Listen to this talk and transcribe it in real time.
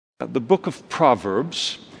The book of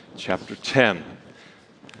Proverbs, chapter 10.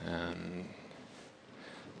 And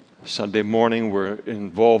Sunday morning, we're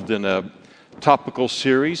involved in a topical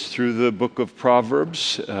series through the book of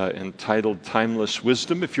Proverbs entitled Timeless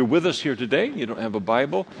Wisdom. If you're with us here today and you don't have a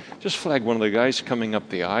Bible, just flag one of the guys coming up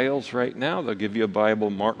the aisles right now. They'll give you a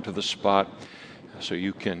Bible marked to the spot so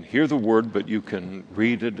you can hear the word, but you can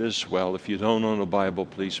read it as well. If you don't own a Bible,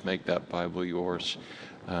 please make that Bible yours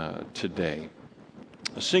today.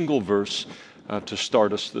 A single verse to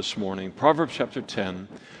start us this morning. Proverbs chapter 10,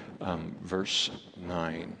 verse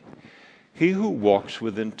 9. He who walks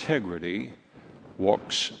with integrity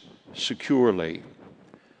walks securely,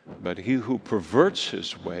 but he who perverts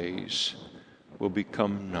his ways will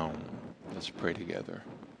become known. Let's pray together.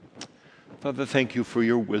 Father, thank you for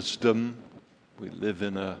your wisdom. We live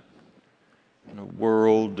in a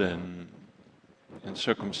world and in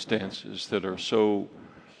circumstances that are so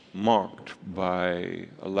marked by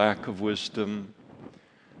a lack of wisdom.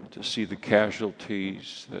 To see the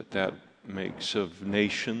casualties that makes of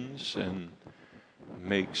nations and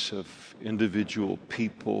makes of individual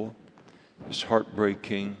people is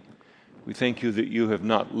heartbreaking. We thank you that you have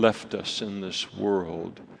not left us in this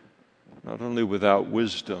world, not only without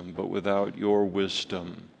wisdom, but without your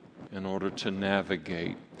wisdom in order to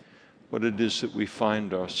navigate what it is that we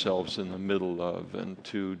find ourselves in the middle of, and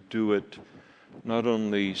to do it not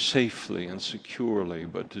only safely and securely,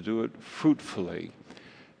 but to do it fruitfully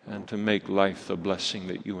and to make life the blessing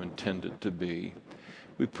that you intend it to be.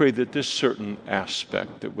 We pray that this certain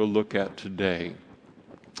aspect that we'll look at today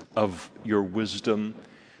of your wisdom,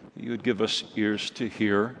 that you would give us ears to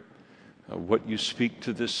hear what you speak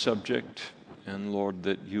to this subject, and Lord,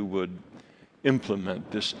 that you would implement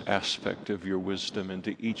this aspect of your wisdom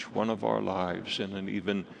into each one of our lives in an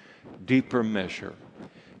even deeper measure.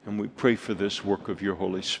 And we pray for this work of your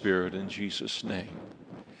Holy Spirit in Jesus' name.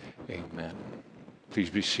 Amen. Please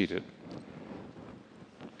be seated.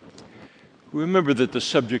 Remember that the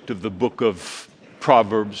subject of the book of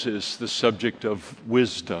Proverbs is the subject of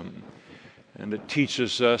wisdom. And it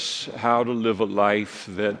teaches us how to live a life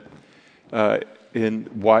that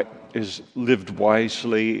is lived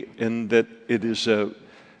wisely, and that it is a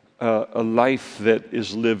life that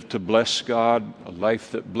is lived to bless God, a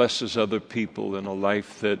life that blesses other people, and a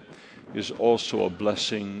life that is also a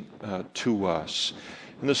blessing to us.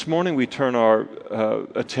 And this morning we turn our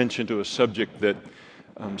attention to a subject that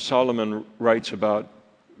Solomon writes about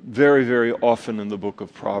very, very often in the book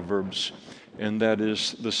of Proverbs, and that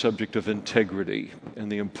is the subject of integrity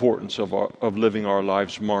and the importance of living our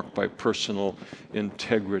lives marked by personal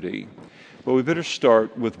integrity. But we better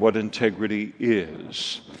start with what integrity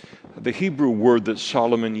is. The Hebrew word that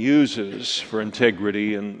Solomon uses for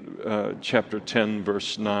integrity in chapter 10,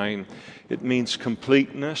 verse 9, it means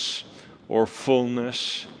completeness or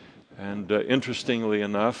fullness, and interestingly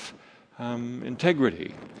enough,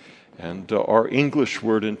 integrity. And our English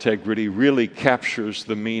word integrity really captures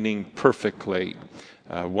the meaning perfectly.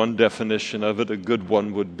 One definition of it, a good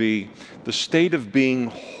one, would be the state of being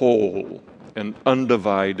whole and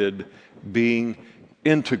undivided, being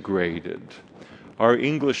integrated. Our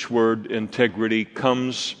English word integrity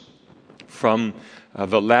comes from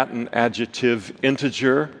the Latin adjective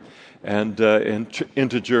integer, and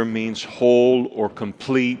integer means whole or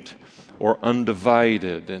complete or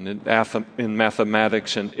undivided. And in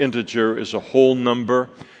mathematics, an integer is a whole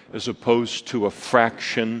number as opposed to a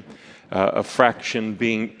fraction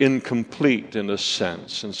being incomplete in a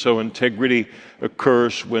sense. And so integrity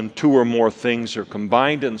occurs when two or more things are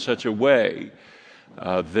combined in such a way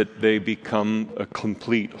that they become a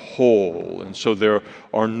complete whole. And so there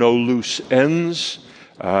are no loose ends.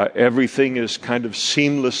 Everything is kind of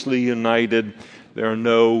seamlessly united. There are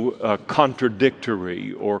no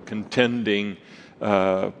contradictory or contending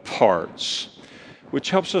parts, which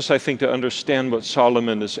helps us, I think, to understand what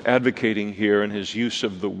Solomon is advocating here in his use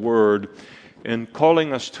of the word and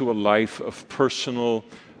calling us to a life of personal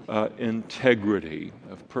integrity,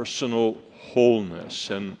 of personal wholeness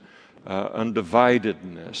and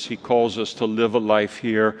undividedness. He calls us to live a life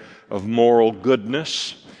here of moral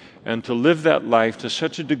goodness, and to live that life to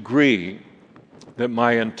such a degree that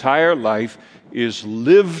my entire life is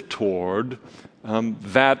lived toward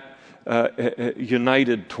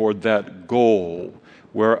united toward that goal,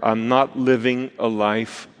 where I'm not living a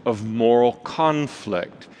life of moral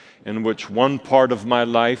conflict, in which one part of my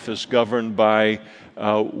life is governed by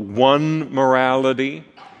one morality,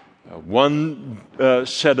 one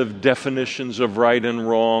set of definitions of right and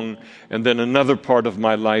wrong, and then another part of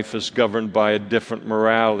my life is governed by a different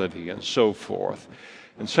morality, and so forth.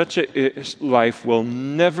 And such a life will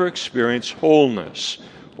never experience wholeness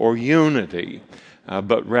or unity.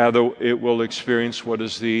 but rather it will experience what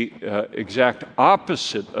is the exact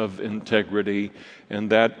opposite of integrity, and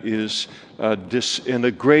that is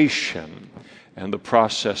disintegration and the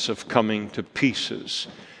process of coming to pieces.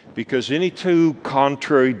 Because any two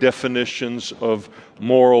contrary definitions of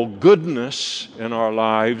moral goodness in our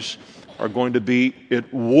lives are going to be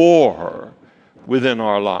at war within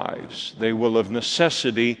our lives. They will of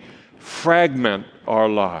necessity fragment our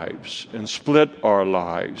lives and split our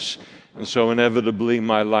lives. And so inevitably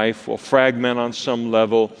my life will fragment on some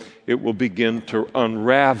level. It will begin to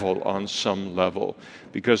unravel on some level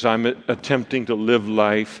because I'm attempting to live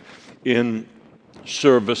life in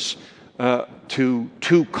service to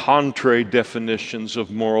two contrary definitions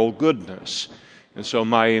of moral goodness. And so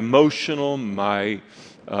my emotional, my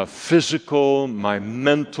physical, my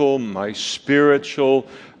mental, my spiritual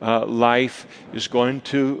life is going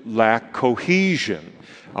to lack cohesion.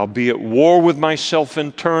 I'll be at war with myself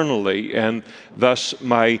internally, and thus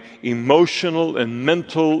my emotional and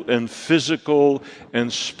mental and physical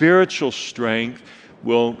and spiritual strength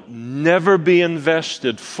will never be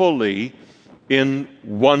invested fully in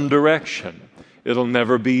one direction. It'll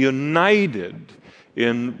never be united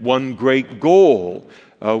in one great goal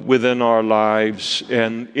within our lives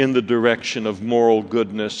and in the direction of moral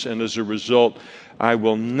goodness. And as a result, I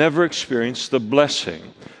will never experience the blessing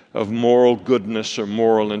of moral goodness or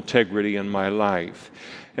moral integrity in my life.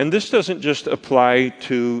 And this doesn't just apply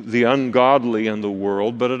to the ungodly in the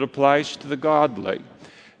world, but it applies to the godly.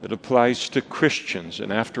 It applies to Christians.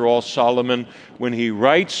 And after all, Solomon, when he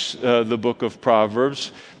writes the book of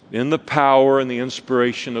Proverbs, in the power and the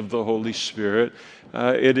inspiration of the Holy Spirit,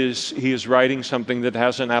 he is writing something that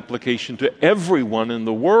has an application to everyone in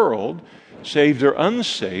the world, saved or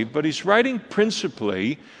unsaved, but he's writing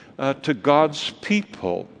principally to God's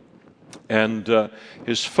people. And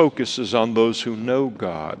his focus is on those who know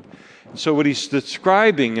God. So what he's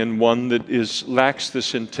describing in one that lacks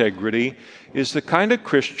this integrity is the kind of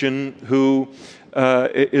Christian who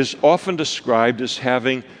is often described as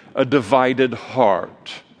having a divided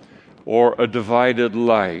heart or a divided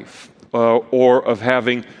life or of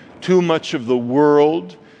having too much of the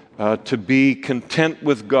world to be content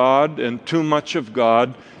with God and too much of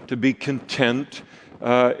God to be content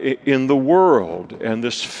in the world. And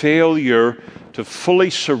this failure to fully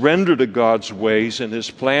surrender to God's ways and his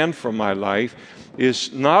plan for my life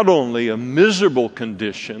is not only a miserable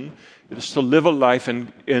condition, it is to live a life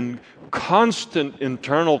in constant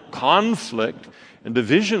internal conflict and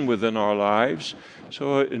division within our lives.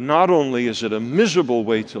 So not only is it a miserable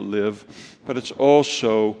way to live, but it's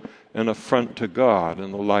also an affront to God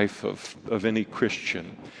in the life of any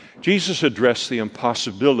Christian. Jesus addressed the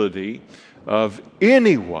impossibility of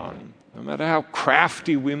anyone, no matter how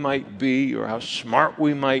crafty we might be or how smart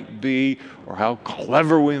we might be or how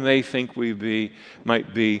clever we may think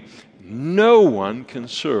might be, no one can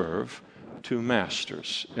serve two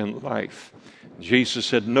masters in life. Jesus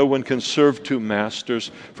said, no one can serve two masters,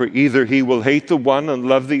 for either he will hate the one and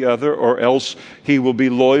love the other, or else he will be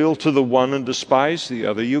loyal to the one and despise the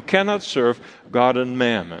other. You cannot serve God and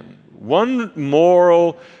mammon. One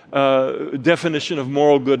moral definition of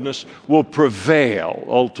moral goodness will prevail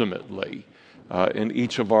ultimately in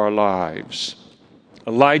each of our lives.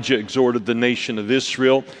 Elijah exhorted the nation of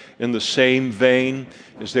Israel in the same vein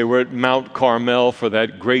as they were at Mount Carmel for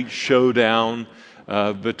that great showdown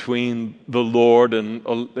between the Lord and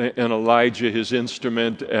Elijah, his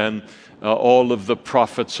instrument, and all of the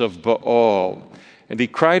prophets of Baal. And he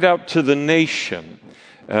cried out to the nation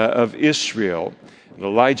of Israel. And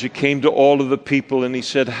Elijah came to all of the people and he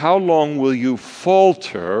said, how long will you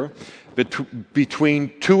falter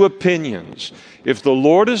between two opinions? If the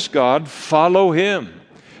Lord is God, follow him.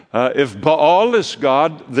 If Baal is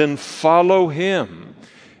God, then follow him.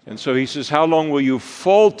 And so he says, how long will you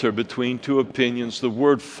falter between two opinions? The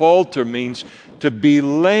word falter means to be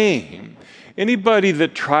lame. Anybody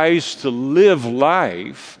that tries to live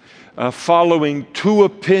life following two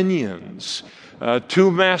opinions, two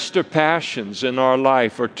master passions in our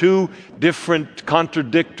life, or two different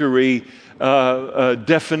contradictory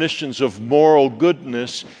definitions of moral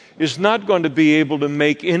goodness, is not going to be able to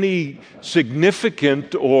make any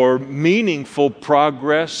significant or meaningful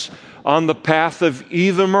progress on the path of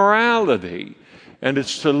either morality. And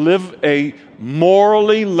it's to live a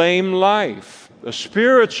morally lame life, a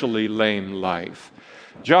spiritually lame life.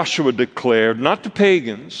 Joshua declared, not to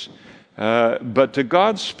pagans, but to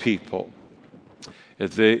God's people,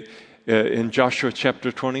 in Joshua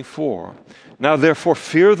chapter 24. Now therefore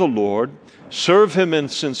fear the Lord, serve him in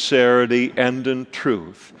sincerity and in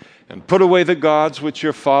truth, and put away the gods which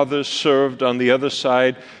your fathers served on the other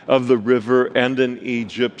side of the river and in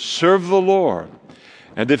Egypt. Serve the Lord.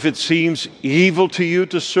 And if it seems evil to you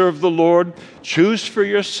to serve the Lord, choose for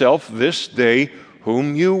yourself this day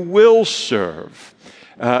whom you will serve.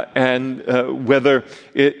 Whether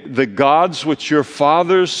the gods which your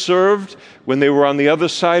fathers served when they were on the other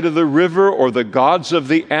side of the river, or the gods of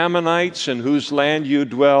the Ammonites in whose land you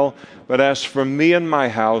dwell. But as for me and my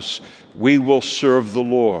house, we will serve the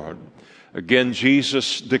Lord. Again,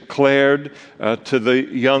 Jesus declared to the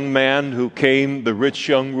young man who came, the rich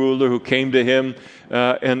young ruler who came to him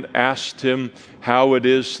and asked him how it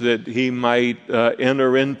is that he might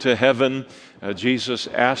enter into heaven. Jesus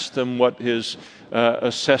asked him what his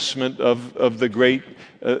assessment of the great.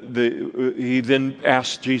 He then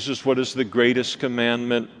asked Jesus, what is the greatest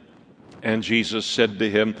commandment? And Jesus said to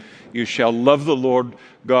him, you shall love the Lord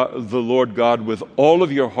God with all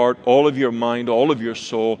of your heart, all of your mind, all of your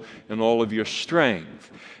soul, and all of your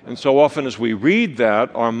strength. And so often as we read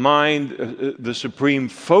that, our mind, the supreme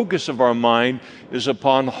focus of our mind is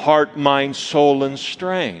upon heart, mind, soul, and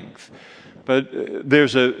strength. But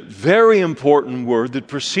there's a very important word that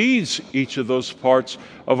precedes each of those parts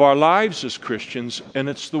of our lives as Christians, and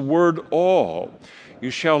it's the word all. You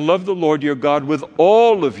shall love the Lord your God with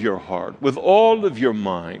all of your heart, with all of your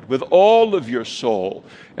mind, with all of your soul,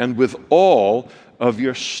 and with all of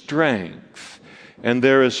your strength. And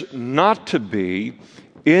there is not to be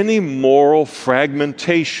any moral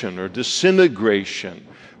fragmentation or disintegration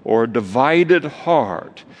or divided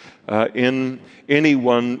heart in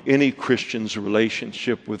any Christian's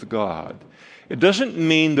relationship with God. It doesn't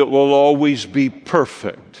mean that we'll always be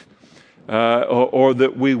perfect or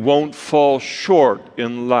that we won't fall short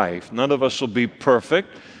in life. None of us will be perfect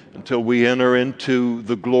until we enter into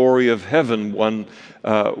the glory of heaven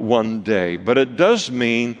one day. But it does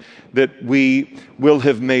mean that we will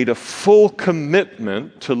have made a full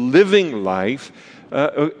commitment to living life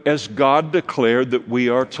as God declared that we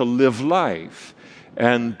are to live life.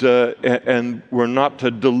 And we're not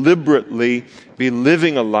to deliberately be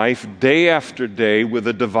living a life day after day with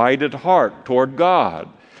a divided heart toward God,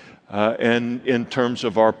 and in terms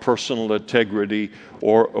of our personal integrity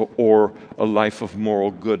or a life of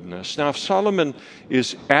moral goodness. Now, if Solomon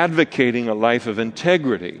is advocating a life of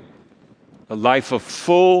integrity, a life of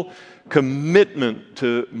full commitment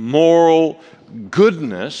to moral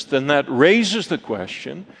goodness, then that raises the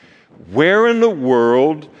question, where in the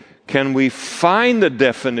world can we find the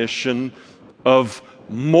definition of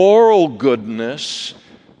moral goodness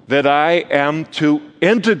that I am to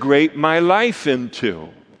integrate my life into?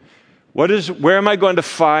 Where am I going to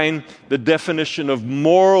find the definition of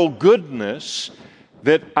moral goodness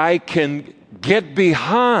that I can get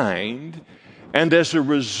behind, and as a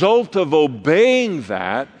result of obeying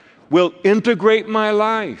that, will integrate my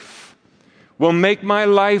life, will make my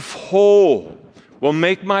life whole, will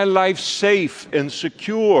make my life safe and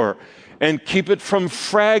secure, and keep it from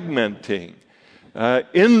fragmenting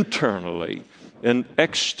internally and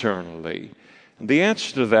externally? And the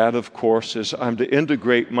answer to that, of course, is I'm to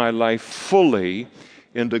integrate my life fully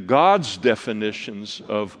into God's definitions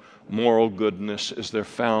of moral goodness as they're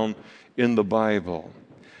found in the Bible.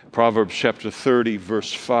 Proverbs chapter 30,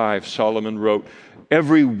 verse 5, Solomon wrote,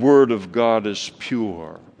 every word of God is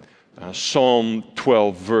pure. Psalm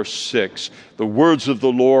 12, verse 6, the words of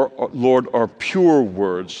the Lord are pure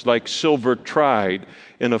words, like silver tried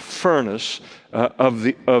in a furnace of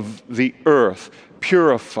the earth,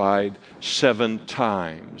 purified 7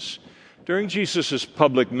 times. During Jesus'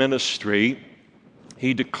 public ministry,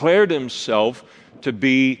 he declared himself to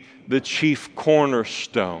be the chief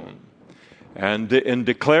cornerstone. And in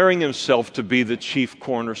declaring himself to be the chief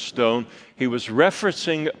cornerstone, he was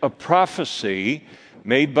referencing a prophecy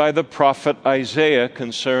made by the prophet Isaiah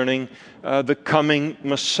concerning the coming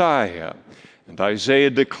Messiah. And Isaiah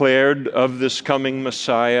declared of this coming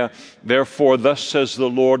Messiah, therefore thus says the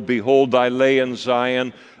Lord, behold, I lay in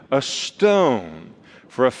Zion a stone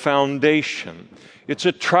for a foundation. It's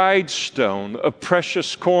a tried stone, a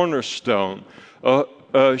precious cornerstone,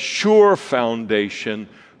 a sure foundation.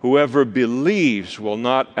 Whoever believes will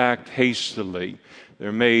not act hastily.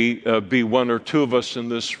 There may be one or two of us in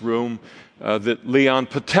this room that Leon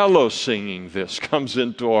Patello singing this comes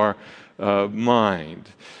into our mind.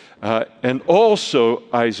 And also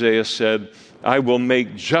Isaiah said, I will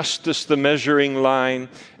make justice the measuring line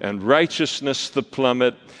and righteousness the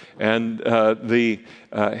plummet, and the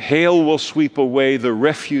hail will sweep away the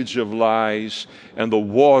refuge of lies, and the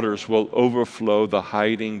waters will overflow the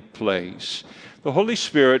hiding place. The Holy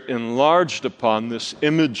Spirit enlarged upon this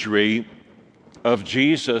imagery of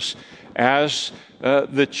Jesus as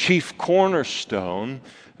the chief cornerstone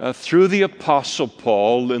through the Apostle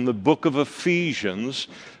Paul in the book of Ephesians,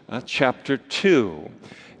 chapter 2.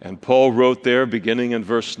 And Paul wrote there, beginning in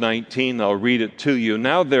verse 19, I'll read it to you.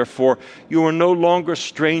 Now, therefore, you are no longer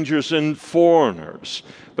strangers and foreigners,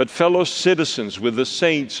 but fellow citizens with the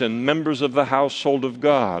saints and members of the household of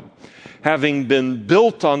God, having been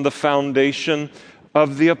built on the foundation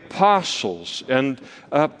of the apostles and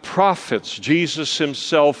prophets, Jesus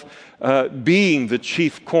himself being the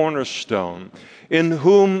chief cornerstone, in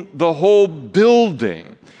whom the whole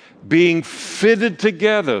building, being fitted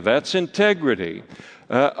together, that's integrity,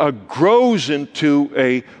 grows into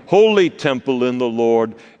a holy temple in the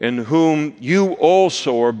Lord, in whom you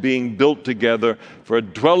also are being built together for a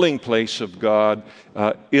dwelling place of God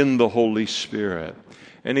in the Holy Spirit.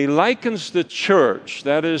 And he likens the church,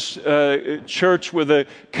 that is, church with a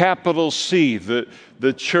capital C,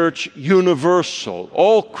 the church universal,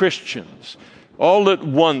 all Christians, all at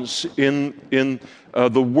once in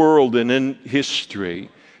the world and in history.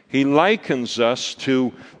 He likens us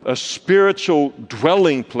to a spiritual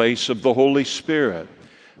dwelling place of the Holy Spirit,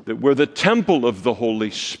 that we're the temple of the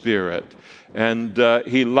Holy Spirit. And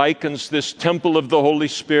he likens this temple of the Holy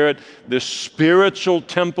Spirit, this spiritual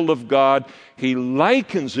temple of God, he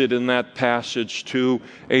likens it in that passage to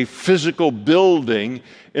a physical building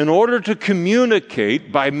in order to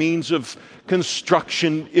communicate by means of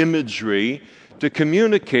construction imagery, to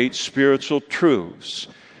communicate spiritual truths.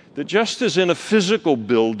 That just as in a physical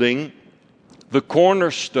building, the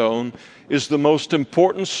cornerstone is the most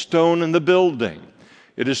important stone in the building.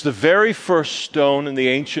 It is the very first stone in the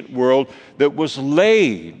ancient world that was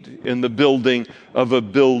laid in the building of a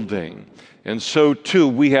building. And so, too,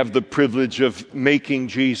 we have the privilege of making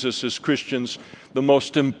Jesus as Christians the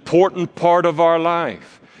most important part of our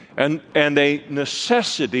life and a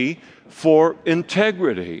necessity for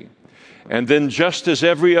integrity. And then just as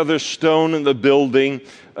every other stone in the building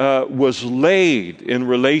was laid in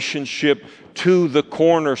relationship to the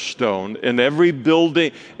cornerstone, and every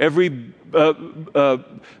building, every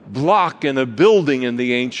block in a building in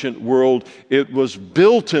the ancient world, it was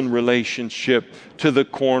built in relationship to the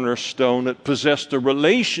cornerstone. It possessed a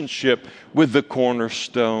relationship with the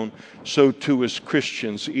cornerstone. So too as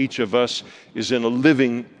Christians, each of us is in a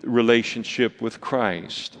living relationship with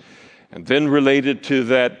Christ. And then related to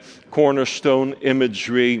that cornerstone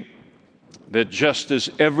imagery, that just as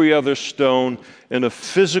every other stone in a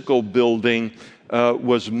physical building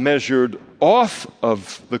was measured off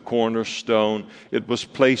of the cornerstone, it was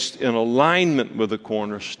placed in alignment with the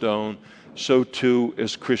cornerstone, so too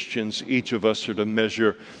as Christians, each of us are to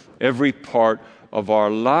measure every part of our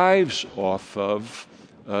lives off of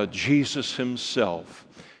Jesus himself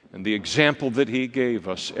and the example that he gave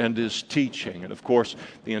us and his teaching. And of course,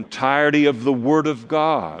 the entirety of the Word of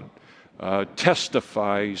God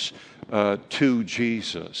testifies to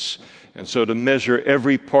Jesus. And so to measure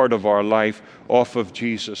every part of our life off of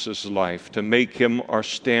Jesus' life, to make him our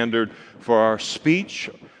standard for our speech,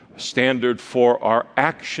 standard for our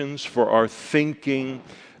actions, for our thinking,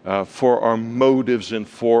 for our motives, and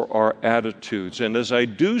for our attitudes. And as I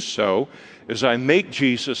do so, as I make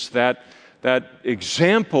Jesus that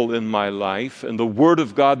example in my life and the Word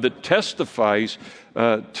of God that testifies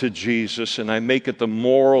to Jesus, and I make it the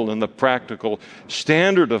moral and the practical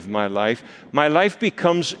standard of my life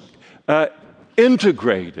becomes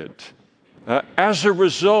integrated as a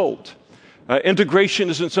result. Integration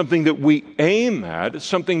isn't something that we aim at, it's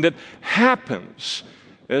something that happens.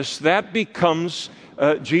 As that becomes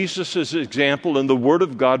Jesus' example, and the Word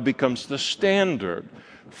of God becomes the standard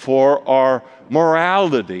for our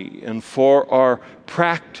morality and for our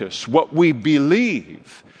practice, what we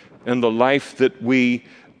believe and the life that we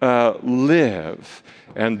live.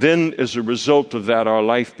 And then as a result of that, our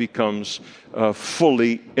life becomes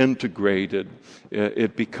fully integrated.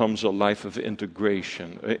 It becomes a life of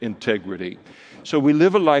integrity. So we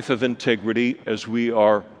live a life of integrity as we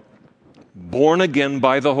are born again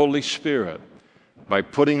by the Holy Spirit, by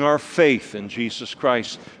putting our faith in Jesus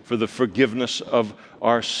Christ for the forgiveness of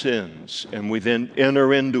our sins. And we then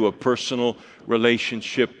enter into a personal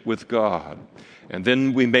relationship with God. And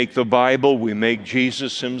then we make the Bible, we make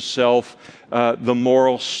Jesus himself the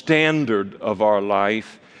moral standard of our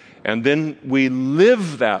life. And then we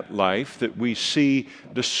live that life that we see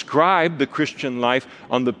described, the Christian life,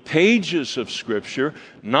 on the pages of Scripture,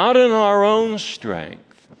 not in our own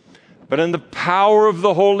strength, but in the power of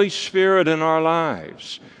the Holy Spirit in our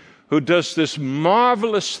lives, who does this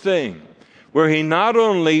marvelous thing where he not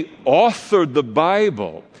only authored the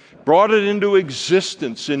Bible, brought it into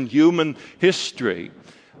existence in human history,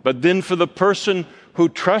 but then for the person who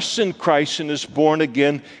trusts in Christ and is born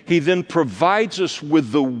again, he then provides us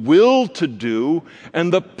with the will to do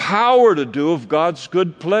and the power to do of God's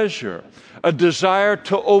good pleasure, a desire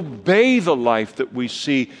to obey the life that we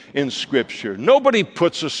see in Scripture. Nobody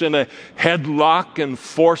puts us in a headlock and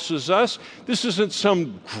forces us. This isn't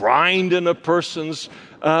some grind in a person's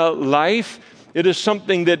life. It is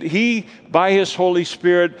something that He, by His Holy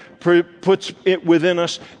Spirit, puts it within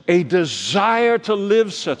us, a desire to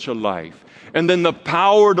live such a life, and then the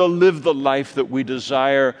power to live the life that we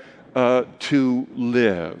desire to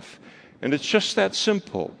live. And it's just that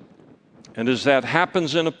simple. And as that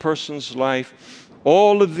happens in a person's life,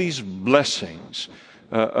 all of these blessings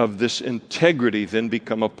of this integrity then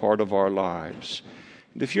become a part of our lives.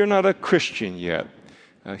 And if you're not a Christian yet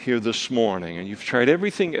here this morning, and you've tried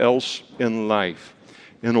everything else in life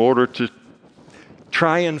in order to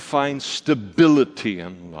try and find stability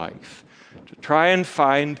in life, to try and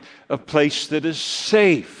find a place that is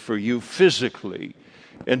safe for you physically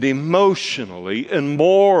and emotionally and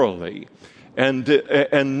morally, and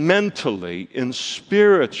mentally and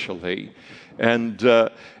spiritually, and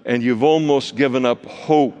you've almost given up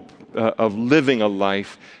hope of living a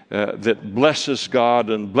life that blesses God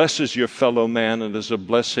and blesses your fellow man and is a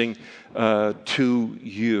blessing to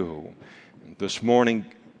you. This morning,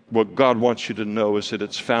 what God wants you to know is that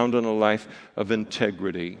it's found in a life of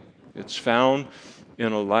integrity. It's found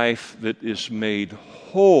in a life that is made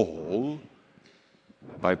whole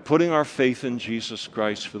by putting our faith in Jesus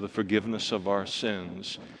Christ for the forgiveness of our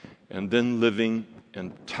sins, and then living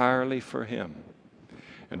entirely for Him.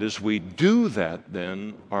 And as we do that,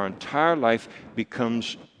 then our entire life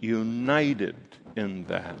becomes united in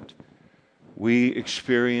that. We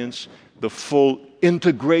experience the full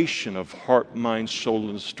integration of heart, mind,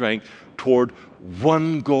 soul, and strength toward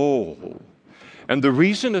one goal. And the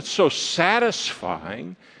reason it's so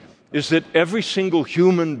satisfying is that every single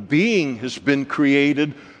human being has been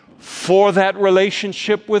created for that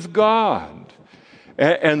relationship with God.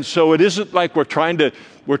 And so it isn't like we're trying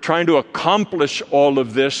to accomplish all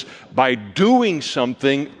of this by doing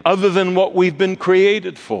something other than what we've been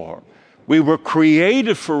created for. We were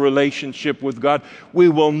created for relationship with God. We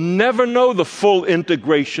will never know the full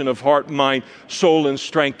integration of heart, mind, soul, and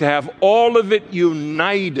strength, to have all of it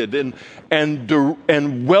united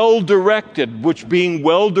and well-directed, which being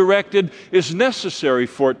well-directed is necessary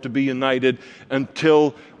for it to be united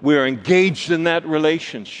until we're engaged in that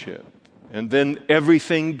relationship. And then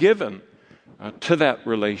everything given to that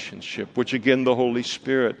relationship, which again the Holy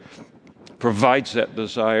Spirit provides that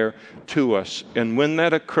desire to us. And when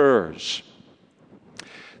that occurs,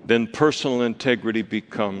 then personal integrity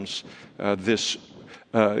becomes this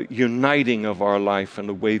uniting of our life in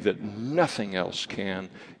a way that nothing else can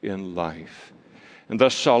in life. And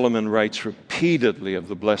thus Solomon writes repeatedly of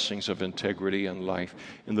the blessings of integrity in life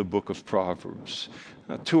in the book of Proverbs.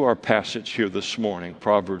 To our passage here this morning,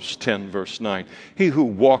 Proverbs 10, verse 9. He who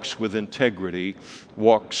walks with integrity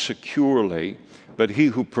walks securely, but he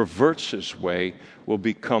who perverts his way will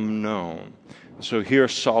become known. So here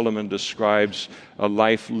Solomon describes a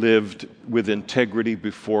life lived with integrity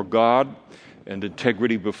before God and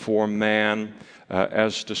integrity before man,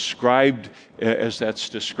 as that's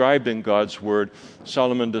described in God's Word.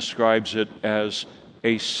 Solomon describes it as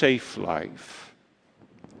a safe life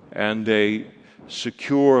and a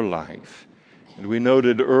secure life. And we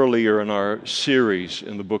noted earlier in our series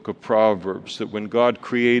in the book of Proverbs that when God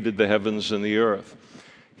created the heavens and the earth,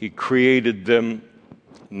 He created them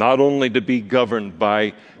not only to be governed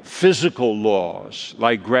by physical laws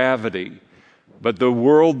like gravity, but the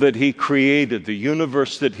world that He created, the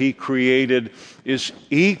universe that He created, is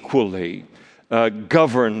equally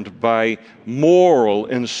governed by moral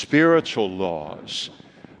and spiritual laws.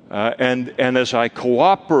 And as I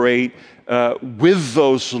cooperate with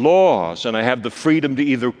those laws, and I have the freedom to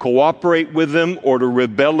either cooperate with them or to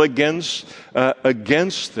rebel against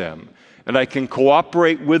them, and I can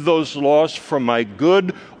cooperate with those laws for my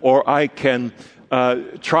good, or I can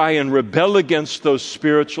try and rebel against those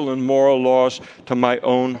spiritual and moral laws to my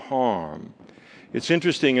own harm. It's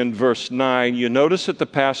interesting in verse 9, you notice that the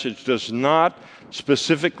passage does not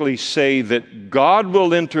specifically say that God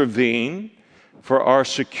will intervene for our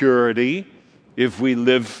security if we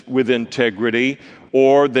live with integrity,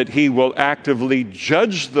 or that He will actively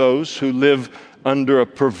judge those who live under a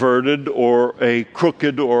perverted or a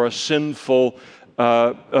crooked or a sinful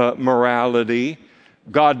morality.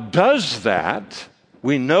 God does that.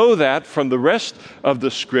 We know that from the rest of the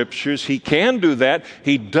Scriptures. He can do that.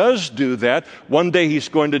 He does do that. One day He's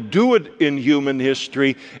going to do it in human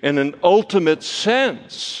history in an ultimate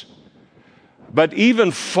sense. But even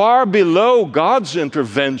far below God's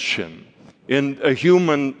intervention in a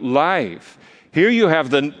human life, here you have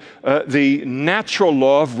the natural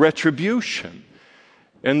law of retribution.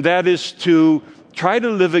 And that is to try to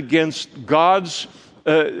live against God's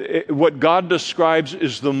what God describes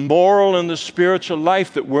as the moral and the spiritual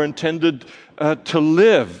life that we're intended to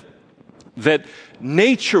live, that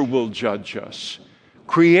nature will judge us,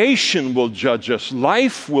 creation will judge us,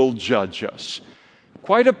 life will judge us,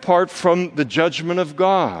 quite apart from the judgment of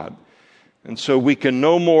God. And so we can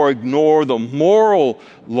no more ignore the moral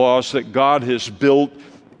laws that God has built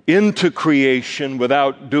into creation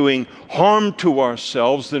without doing harm to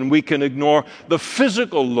ourselves than we can ignore the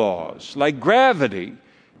physical laws like gravity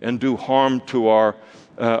and do harm to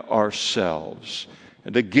ourselves.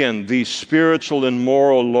 And again, these spiritual and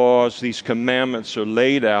moral laws, these commandments are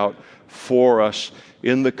laid out for us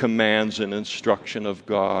in the commands and instruction of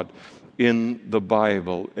God in the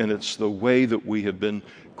Bible. And it's the way that we have been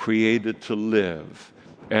created to live.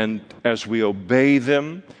 And as we obey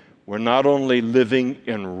them, we're not only living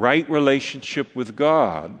in right relationship with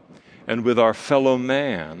God and with our fellow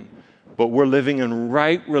man, but we're living in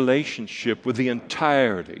right relationship with the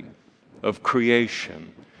entirety of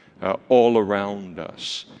creation all around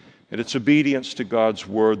us. And it's obedience to God's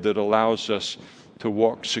word that allows us to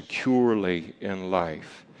walk securely in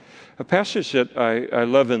life. A passage that I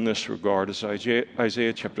love in this regard is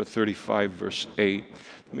Isaiah chapter 35, verse 8.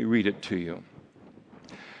 Let me read it to you.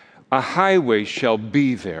 A highway shall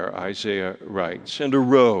be there, Isaiah writes, and a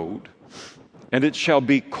road, and it shall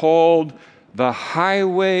be called the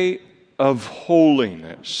highway of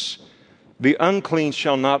holiness. The unclean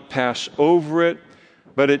shall not pass over it,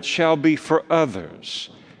 but it shall be for others.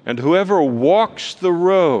 And whoever walks the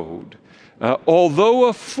road, although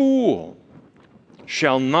a fool,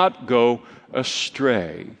 shall not go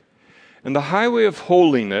astray. And the highway of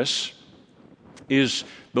holiness is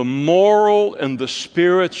the moral and the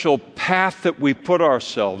spiritual path that we put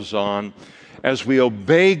ourselves on as we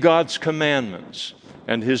obey God's commandments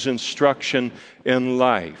and His instruction in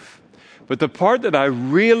life. But the part that I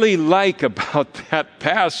really like about that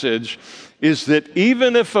passage is that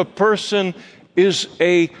even if a person is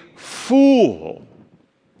a fool,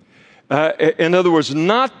 in other words,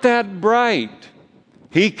 not that bright,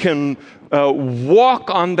 he can walk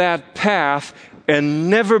on that path and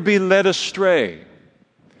never be led astray.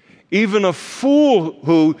 Even a fool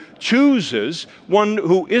who chooses, one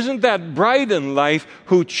who isn't that bright in life,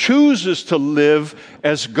 who chooses to live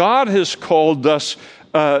as God has called us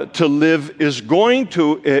to live, is going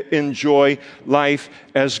to enjoy life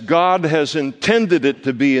as God has intended it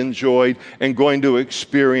to be enjoyed and going to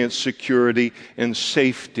experience security and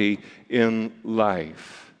safety in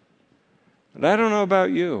life. And I don't know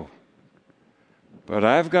about you, but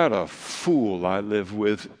I've got a fool I live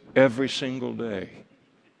with every single day.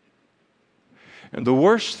 And the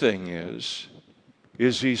worst thing is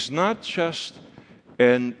he's not just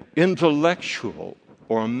an intellectual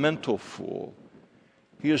or a mental fool.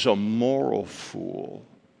 He is a moral fool.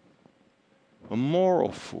 A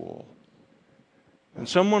moral fool. And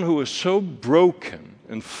someone who is so broken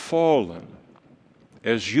and fallen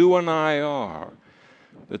as you and I are,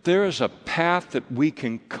 that there is a path that we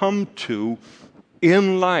can come to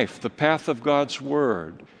in life, the path of God's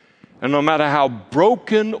Word. And no matter how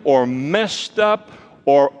broken or messed up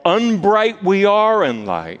or unbright we are in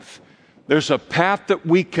life, there's a path that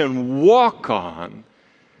we can walk on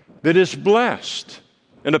that is blessed,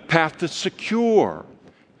 and a path that's secure,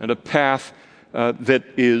 and a path that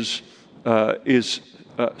is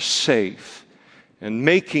safe. And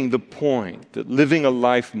making the point that living a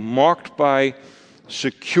life marked by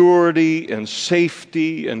security and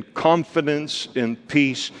safety and confidence and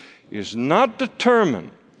peace is not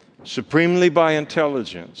determined supremely by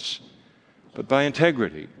intelligence, but by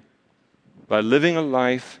integrity, by living a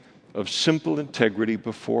life of simple integrity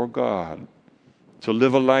before God. To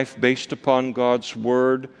live a life based upon God's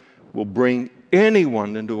Word will bring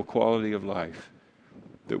anyone into a quality of life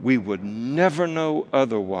that we would never know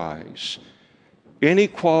otherwise. Any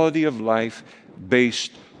quality of life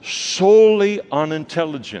based solely on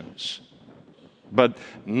intelligence, but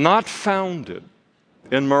not founded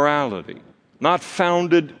in morality, not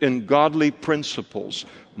founded in godly principles,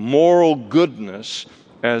 moral goodness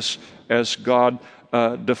as God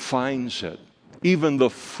defines it. Even the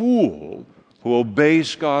fool who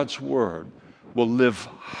obeys God's word will live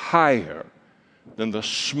higher than the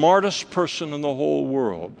smartest person in the whole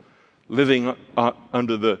world, living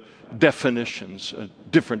under the definitions,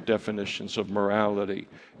 different definitions of morality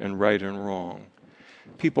and right and wrong.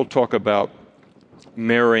 People talk about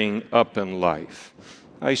marrying up in life.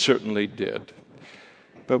 I certainly did.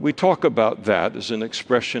 But we talk about that as an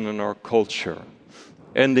expression in our culture,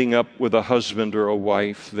 ending up with a husband or a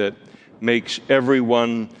wife that makes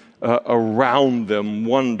everyone around them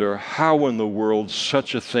wonder how in the world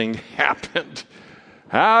such a thing happened.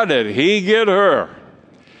 How did he get her?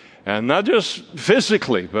 And not just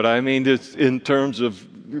physically, but I mean it's in terms of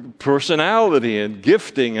personality and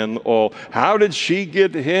gifting and all. How did she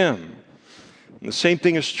get him? And the same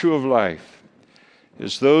thing is true of life.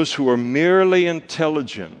 Is those who are merely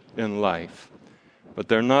intelligent in life, but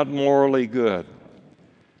they're not morally good.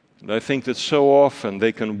 And I think that so often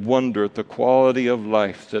they can wonder at the quality of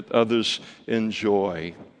life that others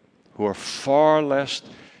enjoy who are far less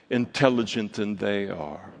intelligent than they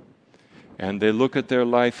are. And they look at their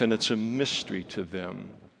life and it's a mystery to them.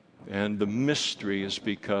 And the mystery is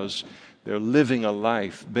because they're living a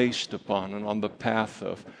life based upon and on the path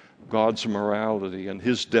of God's morality and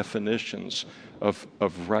His definitions of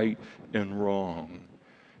right and wrong.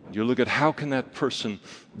 You look at how can that person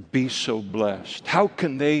be so blessed? How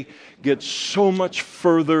can they get so much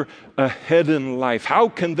further ahead in life? How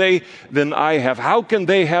can they than I have? How can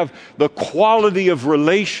they have the quality of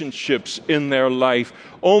relationships in their life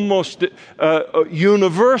almost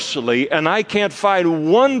universally? And I can't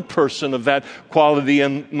find one person of that quality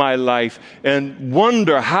in my life and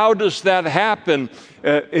wonder how does that happen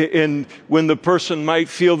when the person might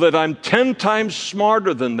feel that I'm 10 times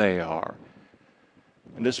smarter than they are.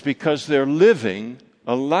 And it's because they're living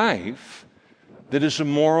a life that is a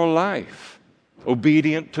moral life,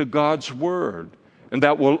 obedient to God's Word. And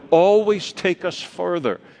that will always take us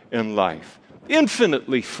further in life,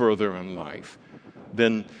 infinitely further in life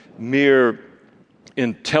than mere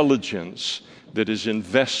intelligence that is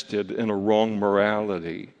invested in a wrong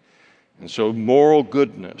morality. And so moral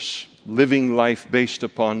goodness, living life based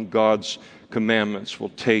upon God's commandments will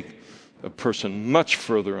take a person much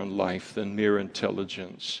further in life than mere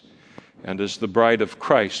intelligence. And as the bride of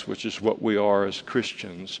Christ, which is what we are as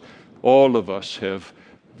Christians, all of us have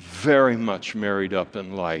very much married up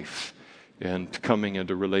in life and coming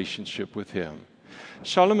into relationship with Him.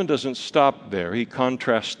 Solomon doesn't stop there. He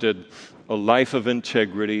contrasted a life of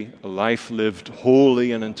integrity, a life lived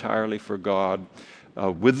wholly and entirely for God,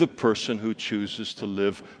 with the person who chooses to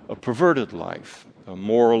live a perverted life, a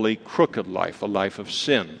morally crooked life, a life of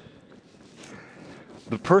sin.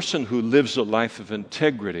 The person who lives a life of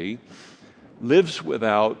integrity lives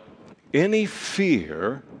without any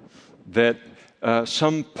fear that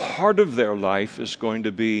some part of their life is going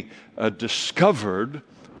to be discovered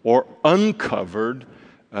or uncovered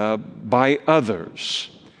by others,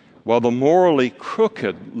 while the morally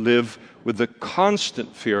crooked live with the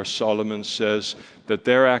constant fear, Solomon says, that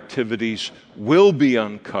their activities will be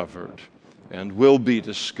uncovered and will be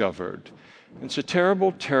discovered. It's a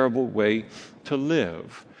terrible, terrible way to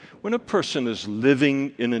live. When a person is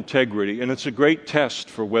living in integrity, and it's a great test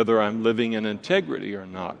for whether I'm living in integrity or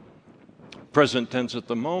not, present tense at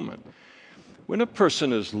the moment. When a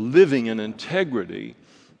person is living in integrity,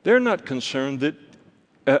 they're not concerned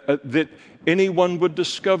that anyone would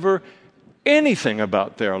discover anything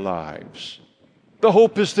about their lives. The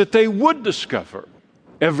hope is that they would discover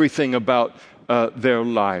everything about their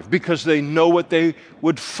life because they know what they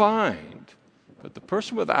would find. But the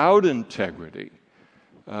person without integrity,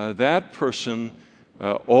 that person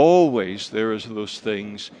always, there is those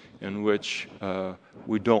things in which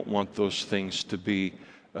we don't want those things to be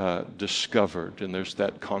discovered, and there's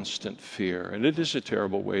that constant fear. And it is a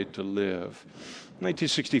terrible way to live. In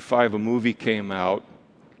 1965, a movie came out,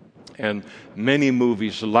 and many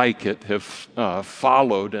movies like it have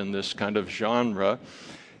followed in this kind of genre.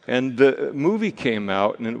 And the movie came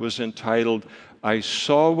out, and it was entitled, I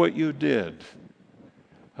Saw What You Did.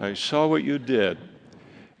 I Saw What You Did.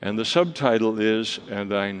 And the subtitle is,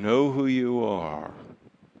 And I Know Who You Are.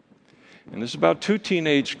 And it's about two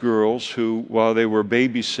teenage girls who, while they were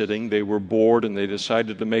babysitting, they were bored and they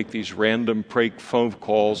decided to make these random prank phone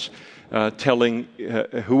calls telling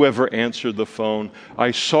whoever answered the phone,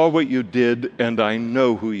 I saw what you did and I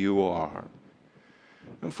know who you are.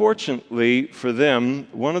 Unfortunately for them,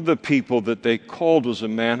 one of the people that they called was a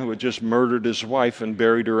man who had just murdered his wife and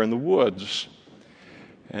buried her in the woods.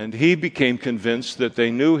 And he became convinced that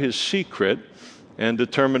they knew his secret and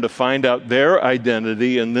determined to find out their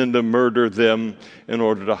identity and then to murder them in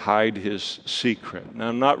order to hide his secret. Now,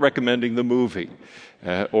 I'm not recommending the movie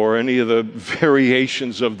or any of the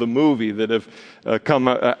variations of the movie that have come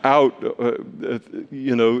out,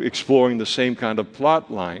 exploring the same kind of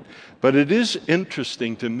plot line. But it is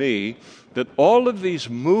interesting to me that all of these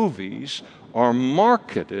movies are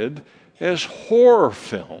marketed as horror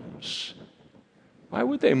films. Why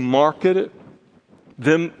would they market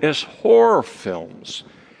them as horror films?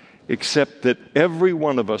 Except that every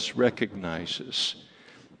one of us recognizes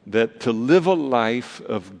that to live a life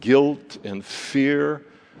of guilt and fear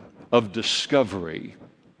of discovery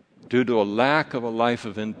due to a lack of a life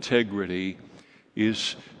of integrity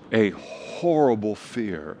is a horrible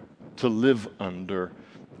fear to live under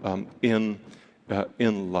in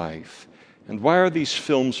life. And why are these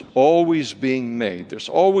films always being made? There's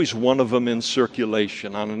always one of them in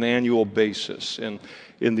circulation on an annual basis in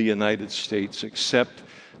the United States, except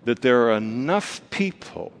that there are enough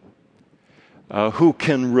people who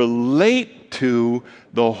can relate to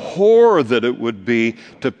the horror that it would be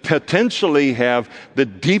to potentially have the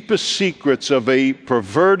deepest secrets of a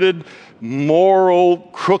perverted, moral,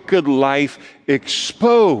 crooked life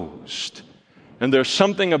exposed. And there's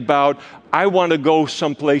something about, I want to go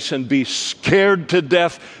someplace and be scared to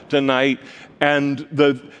death tonight, and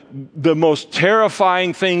the most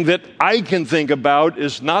terrifying thing that I can think about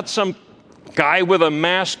is not some guy with a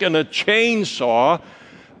mask and a chainsaw,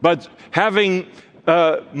 but having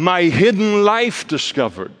my hidden life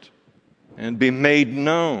discovered and be made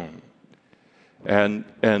known and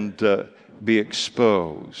be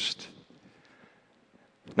exposed.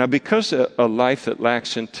 Now, because a life that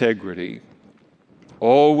lacks integrity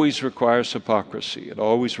always requires hypocrisy, it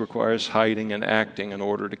always requires hiding and acting in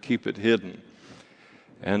order to keep it hidden.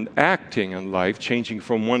 And acting in life, changing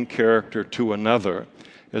from one character to another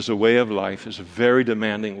as a way of life, is a very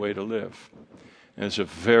demanding way to live. And it's a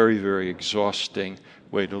very, very exhausting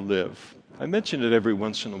way to live. I mention it every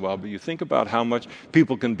once in a while, but you think about how much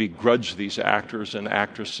people can begrudge these actors and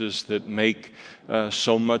actresses that make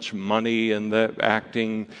so much money in the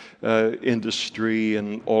acting industry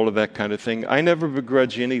and all of that kind of thing. I never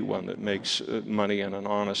begrudge anyone that makes money in an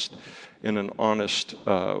honest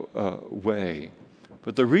way.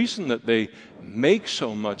 But the reason that they make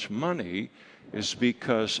so much money is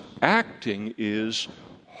because acting is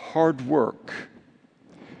hard work.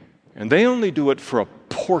 And they only do it for a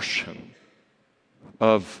portion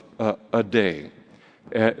of a day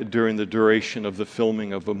during the duration of the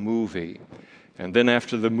filming of a movie. And then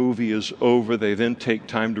after the movie is over, they then take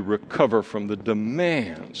time to recover from the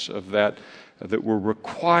demands of that were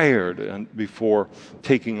required before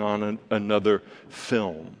taking on another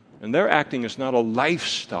film. And their acting is not a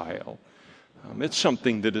lifestyle. It's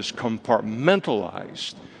something that is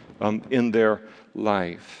compartmentalized in their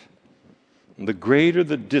life. And the greater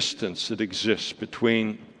the distance that exists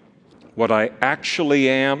between what I actually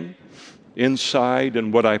am inside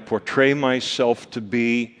and what I portray myself to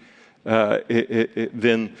be,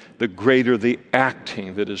 then the greater the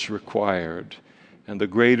acting that is required, and the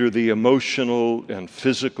greater the emotional and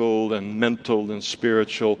physical and mental and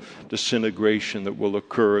spiritual disintegration that will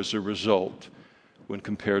occur as a result when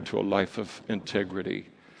compared to a life of integrity.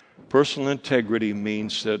 Personal integrity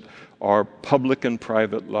means that our public and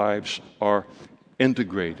private lives are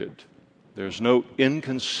integrated. There's no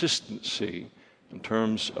inconsistency in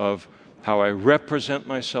terms of how I represent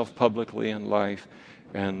myself publicly in life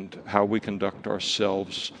and how we conduct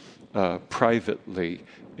ourselves privately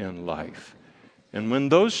in life. And when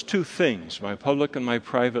those two things, my public and my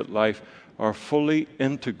private life, are fully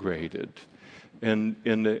integrated in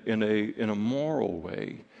a moral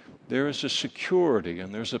way, there is a security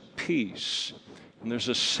and there's a peace and there's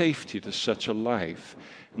a safety to such a life.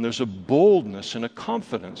 And there's a boldness and a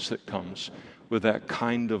confidence that comes with that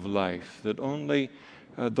kind of life that only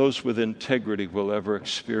those with integrity will ever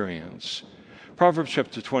experience. Proverbs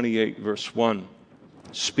chapter 28, verse 1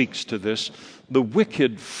 speaks to this. The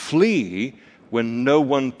wicked flee when no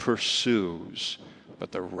one pursues,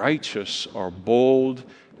 but the righteous are bold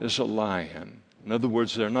as a lion. In other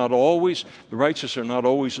words, the righteous are not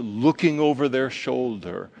always looking over their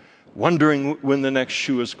shoulder, wondering when the next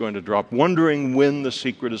shoe is going to drop, wondering when the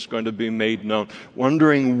secret is going to be made known,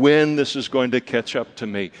 wondering when this is going to catch up to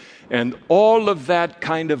me. And all of that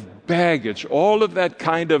kind of baggage, all of that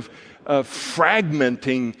kind of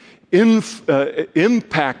fragmenting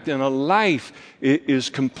impact in a life is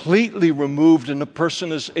completely removed, and a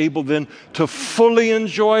person is able then to fully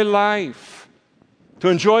enjoy life, to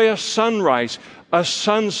enjoy a sunrise, a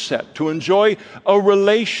sunset, to enjoy a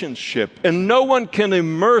relationship. And no one can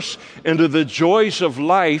immerse into the joys of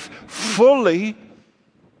life fully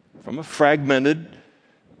from a fragmented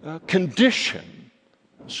condition.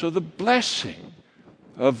 So the blessing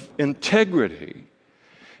of integrity.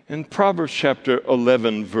 In Proverbs chapter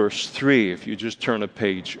 11, verse 3, if you just turn a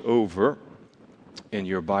page over in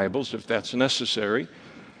your Bibles, if that's necessary,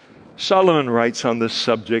 Solomon writes on this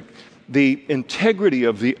subject, the integrity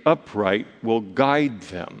of the upright will guide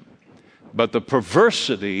them, but the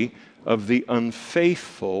perversity of the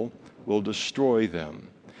unfaithful will destroy them.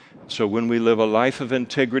 So when we live a life of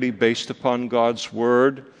integrity based upon God's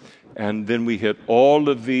word, and then we hit all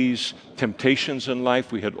of these temptations in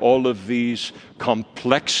life, we hit all of these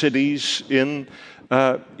complexities in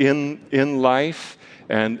in life,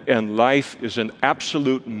 and life is an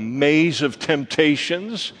absolute maze of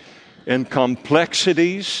temptations and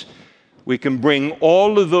complexities. We can bring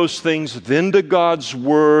all of those things into God's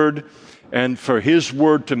Word, and for His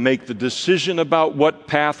Word to make the decision about what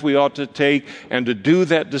path we ought to take, and to do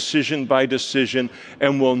that decision by decision,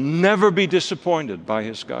 and we'll never be disappointed by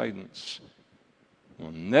His guidance.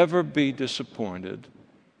 We'll never be disappointed.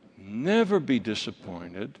 Never be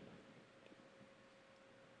disappointed.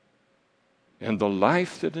 And the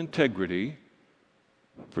life that integrity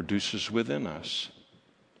produces within us.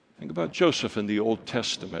 Think about Joseph in the Old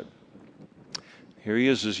Testament. Here he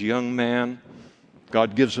is, this young man.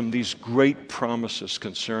 God gives him these great promises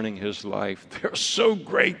concerning his life. They're so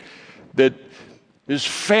great that his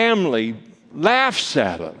family laughs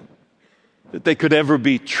at him, that they could ever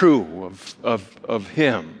be true of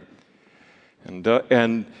him.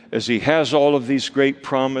 And as he has all of these great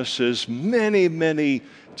promises, many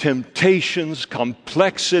temptations,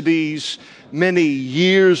 complexities, many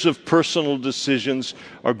years of personal decisions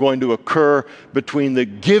are going to occur between the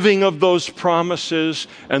giving of those promises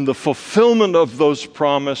and the fulfillment of those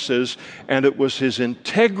promises. And it was his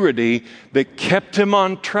integrity that kept him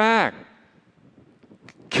on track.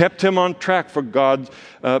 Kept him on track for God's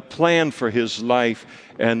plan for his life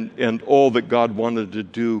and all that God wanted to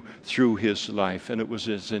do through his life. And it was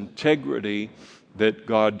his integrity that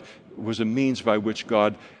God was a means by which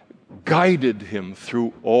God guided him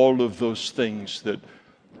through all of those things that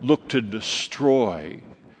looked to destroy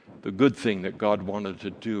the good thing that God wanted to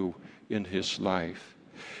do in his life.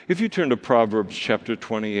 If you turn to Proverbs chapter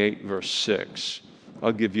 28, verse 6,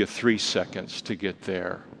 I'll give you 3 seconds to get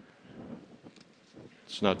there.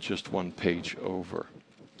 It's not just one page over.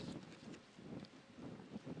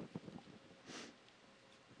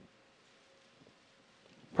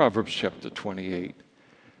 Proverbs chapter 28,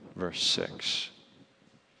 verse 6.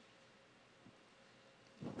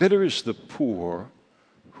 Better is the poor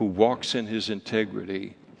who walks in his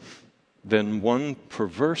integrity than one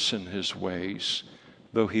perverse in his ways,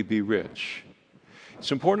 though he be rich.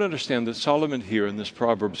 It's important to understand that Solomon here in this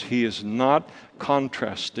Proverbs, he is not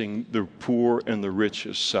contrasting the poor and the rich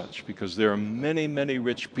as such, because there are many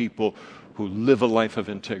rich people who live a life of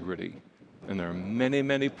integrity, and there are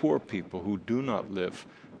many poor people who do not live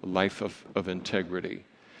a life of integrity.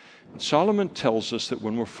 Solomon tells us that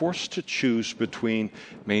when we're forced to choose between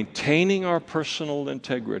maintaining our personal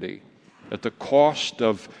integrity at the cost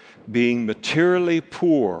of being materially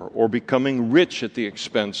poor or becoming rich at the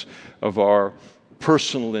expense of our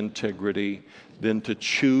personal integrity, then to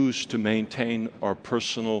choose to maintain our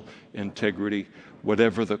personal integrity,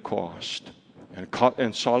 whatever the cost.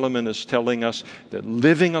 And Solomon is telling us that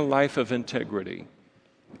living a life of integrity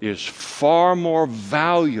is far more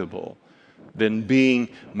valuable than being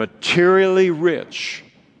materially rich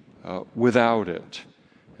without it.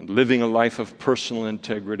 And living a life of personal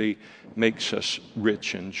integrity makes us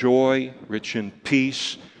rich in joy, rich in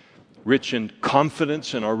peace, rich in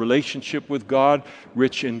confidence in our relationship with God,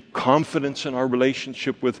 rich in confidence in our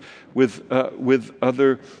relationship with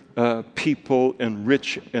other people, and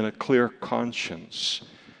rich in a clear conscience.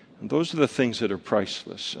 And those are the things that are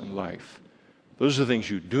priceless in life. Those are the things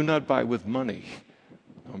you do not buy with money,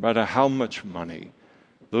 no matter how much money.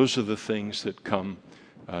 Those are the things that come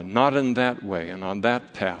not in that way and on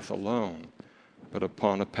that path alone, but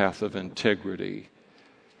upon a path of integrity.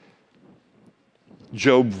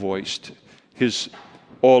 Job voiced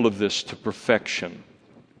all of this to perfection.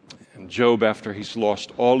 And Job, after he's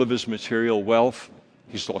lost all of his material wealth,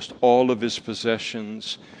 he's lost all of his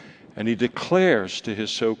possessions, and he declares to his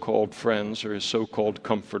so-called friends or his so-called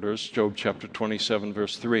comforters, Job chapter 27,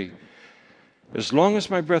 verse 3, "As long as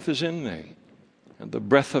my breath is in me, and the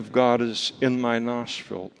breath of God is in my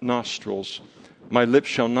nostrils, my lips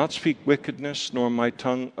shall not speak wickedness, nor my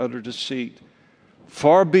tongue utter deceit.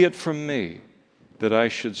 Far be it from me that I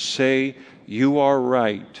should say, you are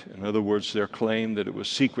right." In other words, their claim that it was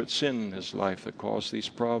secret sin in his life that caused these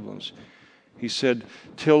problems. He said,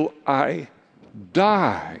 "Till I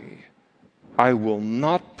die, I will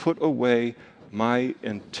not put away my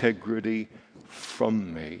integrity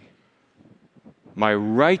from me. My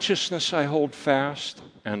righteousness I hold fast,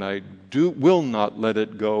 and I will not let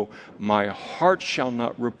it go. My heart shall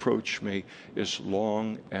not reproach me as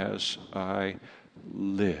long as I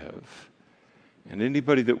live." And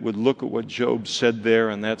anybody that would look at what Job said there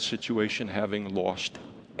in that situation, having lost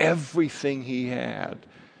everything he had,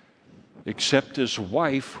 except his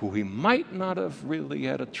wife, who he might not have really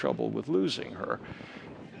had a trouble with losing her.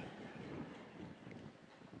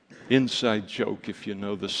 Inside joke, if you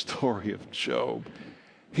know the story of Job.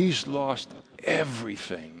 He's lost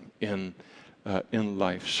everything in in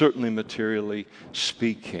life, certainly materially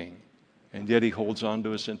speaking. And yet he holds on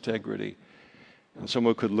to his integrity. And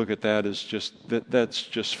someone could look at that as that's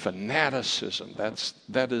just fanaticism. That's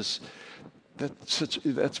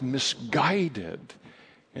misguided.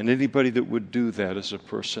 And anybody that would do that is a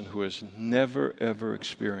person who has never, ever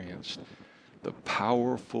experienced the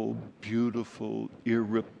powerful, beautiful,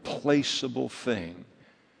 irreplaceable thing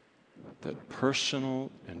that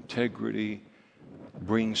personal integrity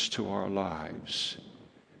brings to our lives.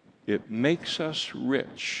 It makes us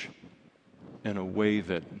rich in a way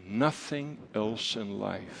that nothing else in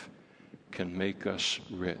life can make us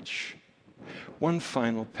rich. One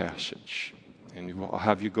final passage, and I'll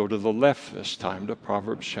have you go to the left this time to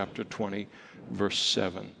Proverbs chapter 20, verse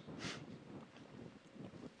 7.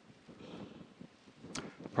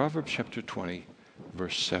 Proverbs chapter 20,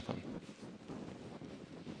 verse 7.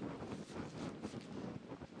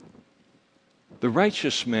 The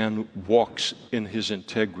righteous man walks in his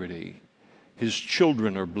integrity. His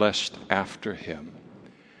children are blessed after him.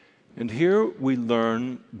 And here we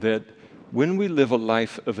learn that when we live a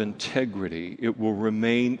life of integrity, it will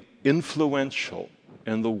remain influential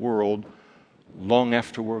in the world long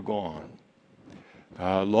after we're gone,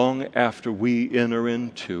 long after we enter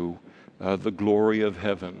into the glory of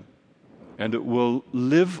heaven. And it will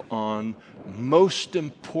live on, most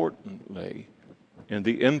importantly, in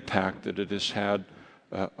the impact that it has had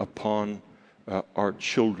upon our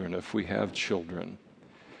children, if we have children.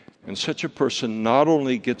 And such a person not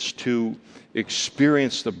only gets to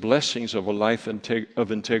experience the blessings of a life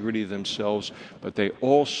of integrity themselves, but they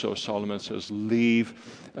also, Solomon says, leave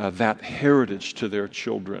that heritage to their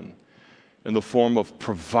children in the form of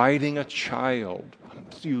providing a child.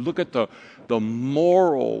 You look at the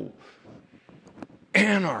moral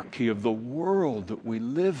anarchy of the world that we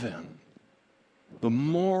live in, the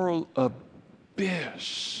moral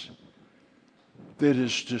abyss that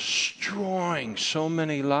is destroying so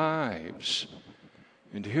many lives.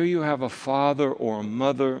 And here you have a father or a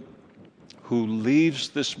mother who leaves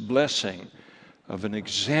this blessing of an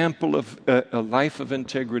example of a life of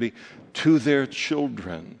integrity to their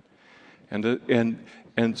children. And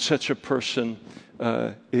such a person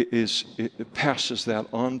passes that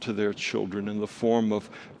on to their children in the form of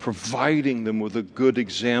providing them with a good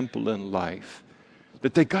example in life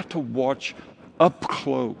that they got to watch up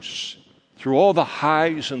close through all the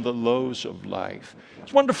highs and the lows of life.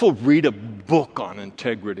 It's wonderful to read a book on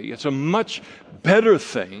integrity. It's a much better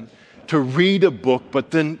thing to read a book, but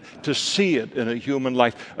then to see it in a human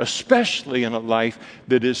life, especially in a life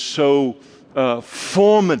that is so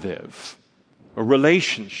formative, a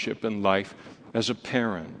relationship in life as a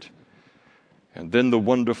parent. And then the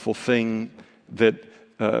wonderful thing that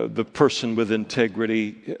the person with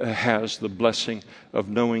integrity has the blessing of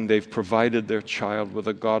knowing they've provided their child with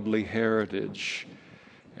a godly heritage.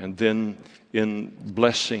 And then in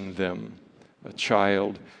blessing them, a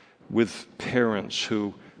child with parents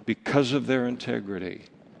who, because of their integrity,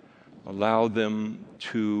 allow them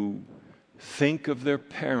to think of their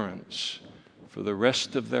parents for the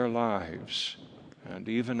rest of their lives, and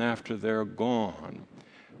even after they're gone,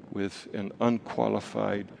 with an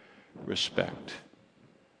unqualified respect.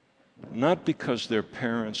 Not because their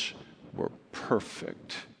parents were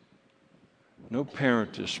perfect. No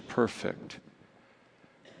parent is perfect.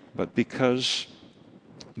 But because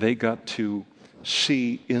they got to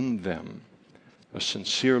see in them a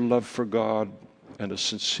sincere love for God and a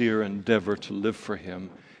sincere endeavor to live for Him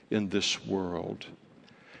in this world.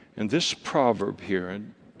 And this proverb here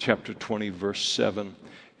in chapter 20, verse 7,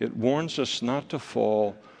 it warns us not to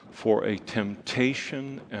fall for a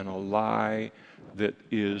temptation and a lie that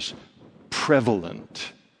is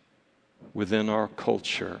prevalent within our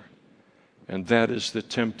culture. And that is the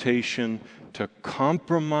temptation to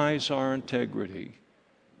compromise our integrity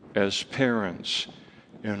as parents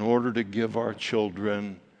in order to give our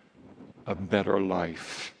children a better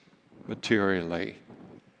life materially,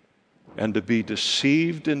 and to be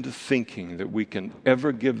deceived into thinking that we can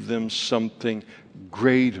ever give them something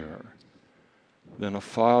greater than a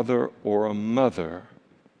father or a mother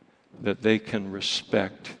that they can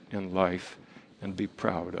respect in life and be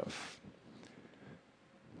proud of.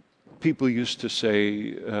 People used to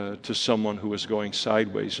say to someone who was going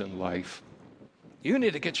sideways in life, "You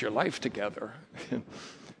need to get your life together."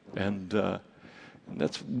 And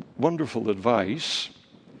that's wonderful advice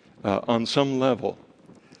on some level.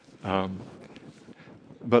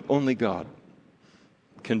 But only God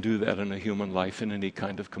can do that in a human life in any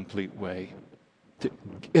kind of complete way. To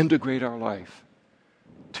integrate our life,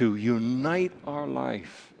 to unite our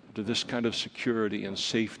life to this kind of security and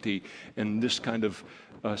safety and this kind of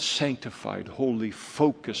sanctified, holy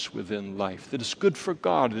focus within life that is good for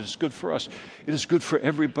God, it is good for us, it is good for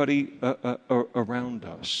everybody around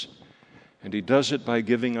us. And He does it by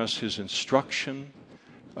giving us His instruction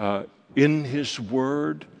in His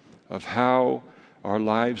Word of how our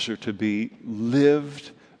lives are to be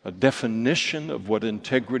lived, a definition of what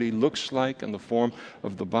integrity looks like in the form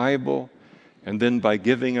of the Bible, and then by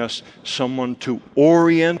giving us someone to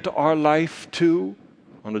orient our life to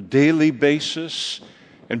on a daily basis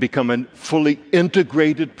and become a fully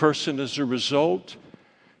integrated person as a result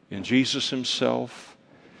in Jesus Himself,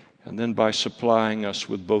 and then by supplying us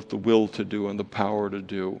with both the will to do and the power to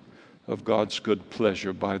do of God's good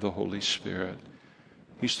pleasure by the Holy Spirit.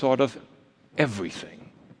 He's thought of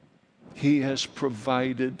everything. He has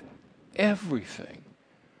provided everything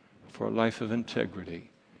for a life of integrity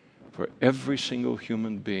for every single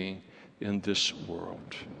human being in this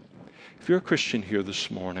world. If you're a Christian here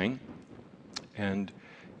this morning and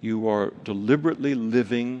you are deliberately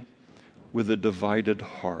living with a divided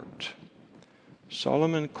heart,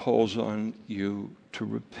 Solomon calls on you to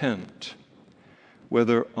repent,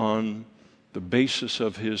 whether on the basis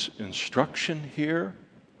of his instruction here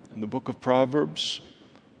in the book of Proverbs,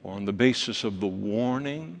 or on the basis of the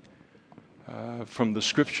warning from the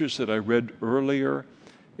scriptures that I read earlier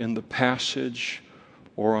in the passage,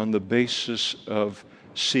 or on the basis of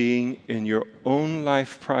seeing in your own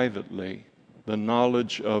life privately the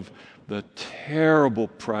knowledge of the terrible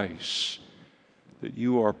price that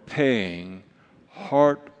you are paying,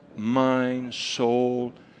 heart, mind,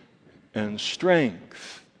 soul, and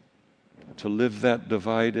strength to live that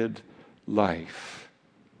divided life.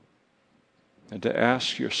 And to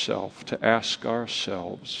ask yourself, to ask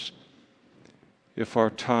ourselves, if our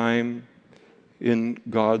time in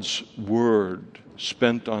God's Word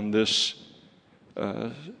spent on this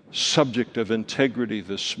subject of integrity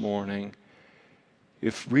this morning,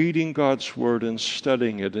 if reading God's Word and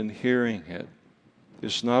studying it and hearing it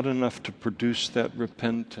is not enough to produce that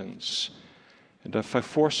repentance, and if I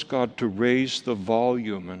force God to raise the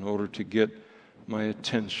volume in order to get my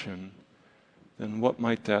attention, then what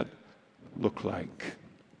might that look like?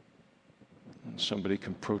 And somebody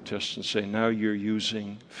can protest and say, now you're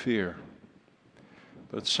using fear.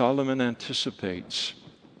 But Solomon anticipates,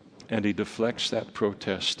 and he deflects that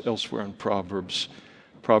protest elsewhere in Proverbs.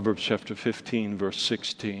 Proverbs chapter 15, verse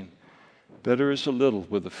 16. Better is a little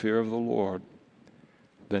with the fear of the Lord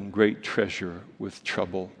than great treasure with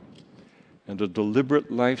trouble. And a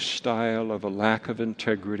deliberate lifestyle of a lack of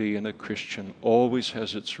integrity in a Christian always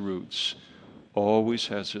has its roots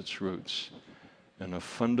in a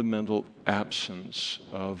fundamental absence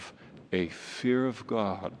of a fear of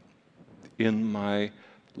God in my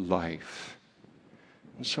life.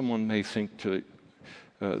 And someone may think to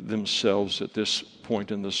themselves at this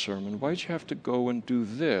point in the sermon, why'd you have to go and do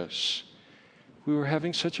this? We were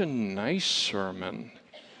having such a nice sermon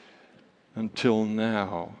until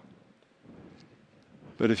now.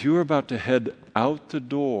 But if you were about to head out the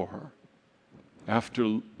door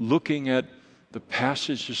after looking at the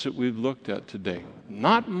passages that we've looked at today,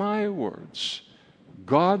 not my words,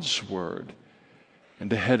 God's Word, and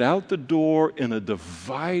to head out the door in a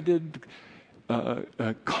divided,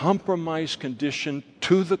 compromised condition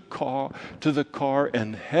to the car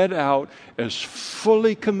and head out as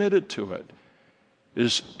fully committed to it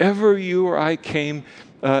as ever you or I came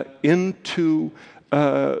into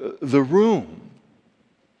the room,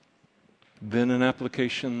 then an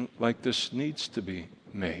application like this needs to be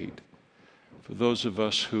made. For those of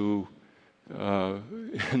us who,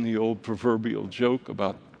 in the old proverbial joke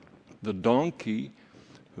about the donkey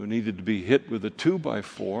who needed to be hit with a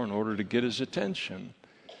 2x4 in order to get his attention.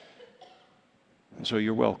 And so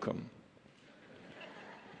you're welcome.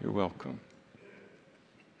 You're welcome.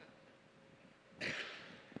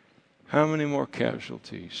 How many more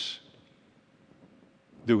casualties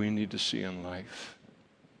do we need to see in life?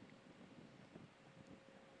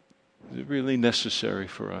 Is it really necessary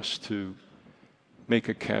for us to make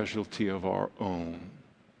a casualty of our own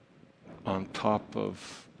on top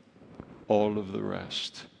of all of the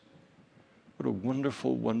rest? What a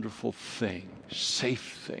wonderful, wonderful thing,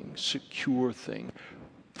 safe thing, secure thing,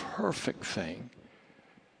 perfect thing,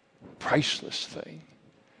 priceless thing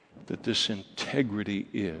that this integrity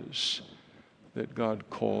is that God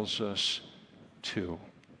calls us to.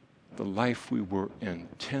 The life we were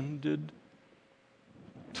intended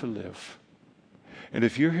to live. And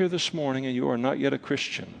if you're here this morning and you are not yet a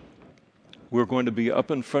Christian, we're going to be up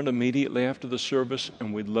in front immediately after the service,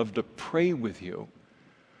 and we'd love to pray with you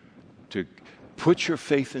to put your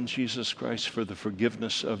faith in Jesus Christ for the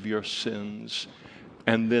forgiveness of your sins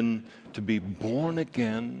and then to be born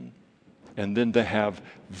again, and then to have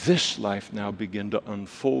this life now begin to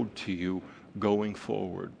unfold to you going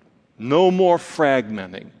forward. No more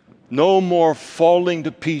fragmenting, no more falling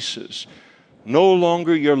to pieces, no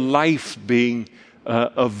longer your life being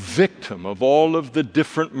a victim of all of the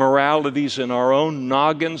different moralities in our own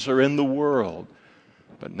noggins or in the world,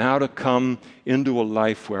 but now to come into a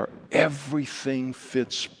life where everything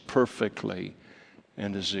fits perfectly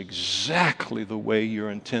and is exactly the way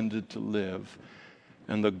you're intended to live.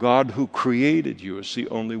 And the God who created you is the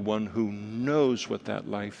only one who knows what that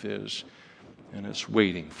life is, and it's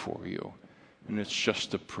waiting for you. And it's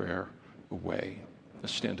just a prayer away.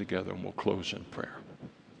 Let's stand together and we'll close in prayer.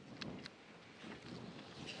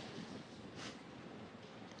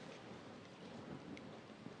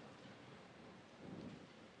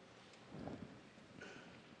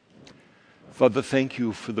 Father, thank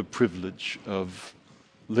you for the privilege of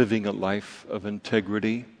living a life of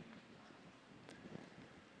integrity.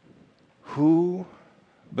 Who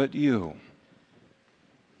but you,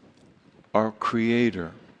 our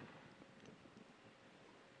Creator,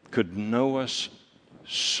 could know us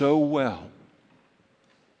so well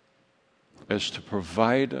as to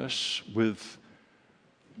provide us with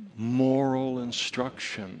moral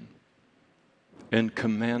instruction and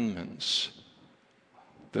commandments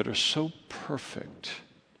that are so perfect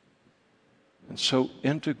and so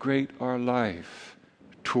integrate our life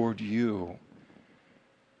toward you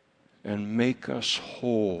and make us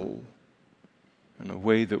whole in a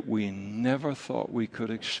way that we never thought we could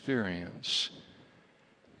experience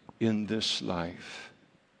in this life.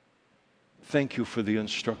 Thank you for the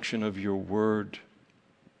instruction of your word.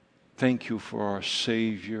 Thank you for our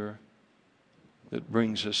Savior that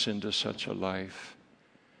brings us into such a life.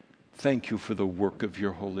 Thank you for the work of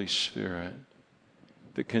your Holy Spirit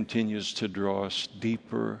that continues to draw us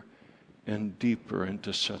deeper and deeper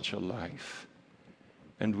into such a life.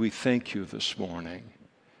 And we thank you this morning.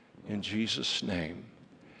 In Jesus' name,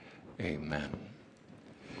 amen.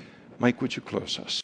 Mike, would you close us?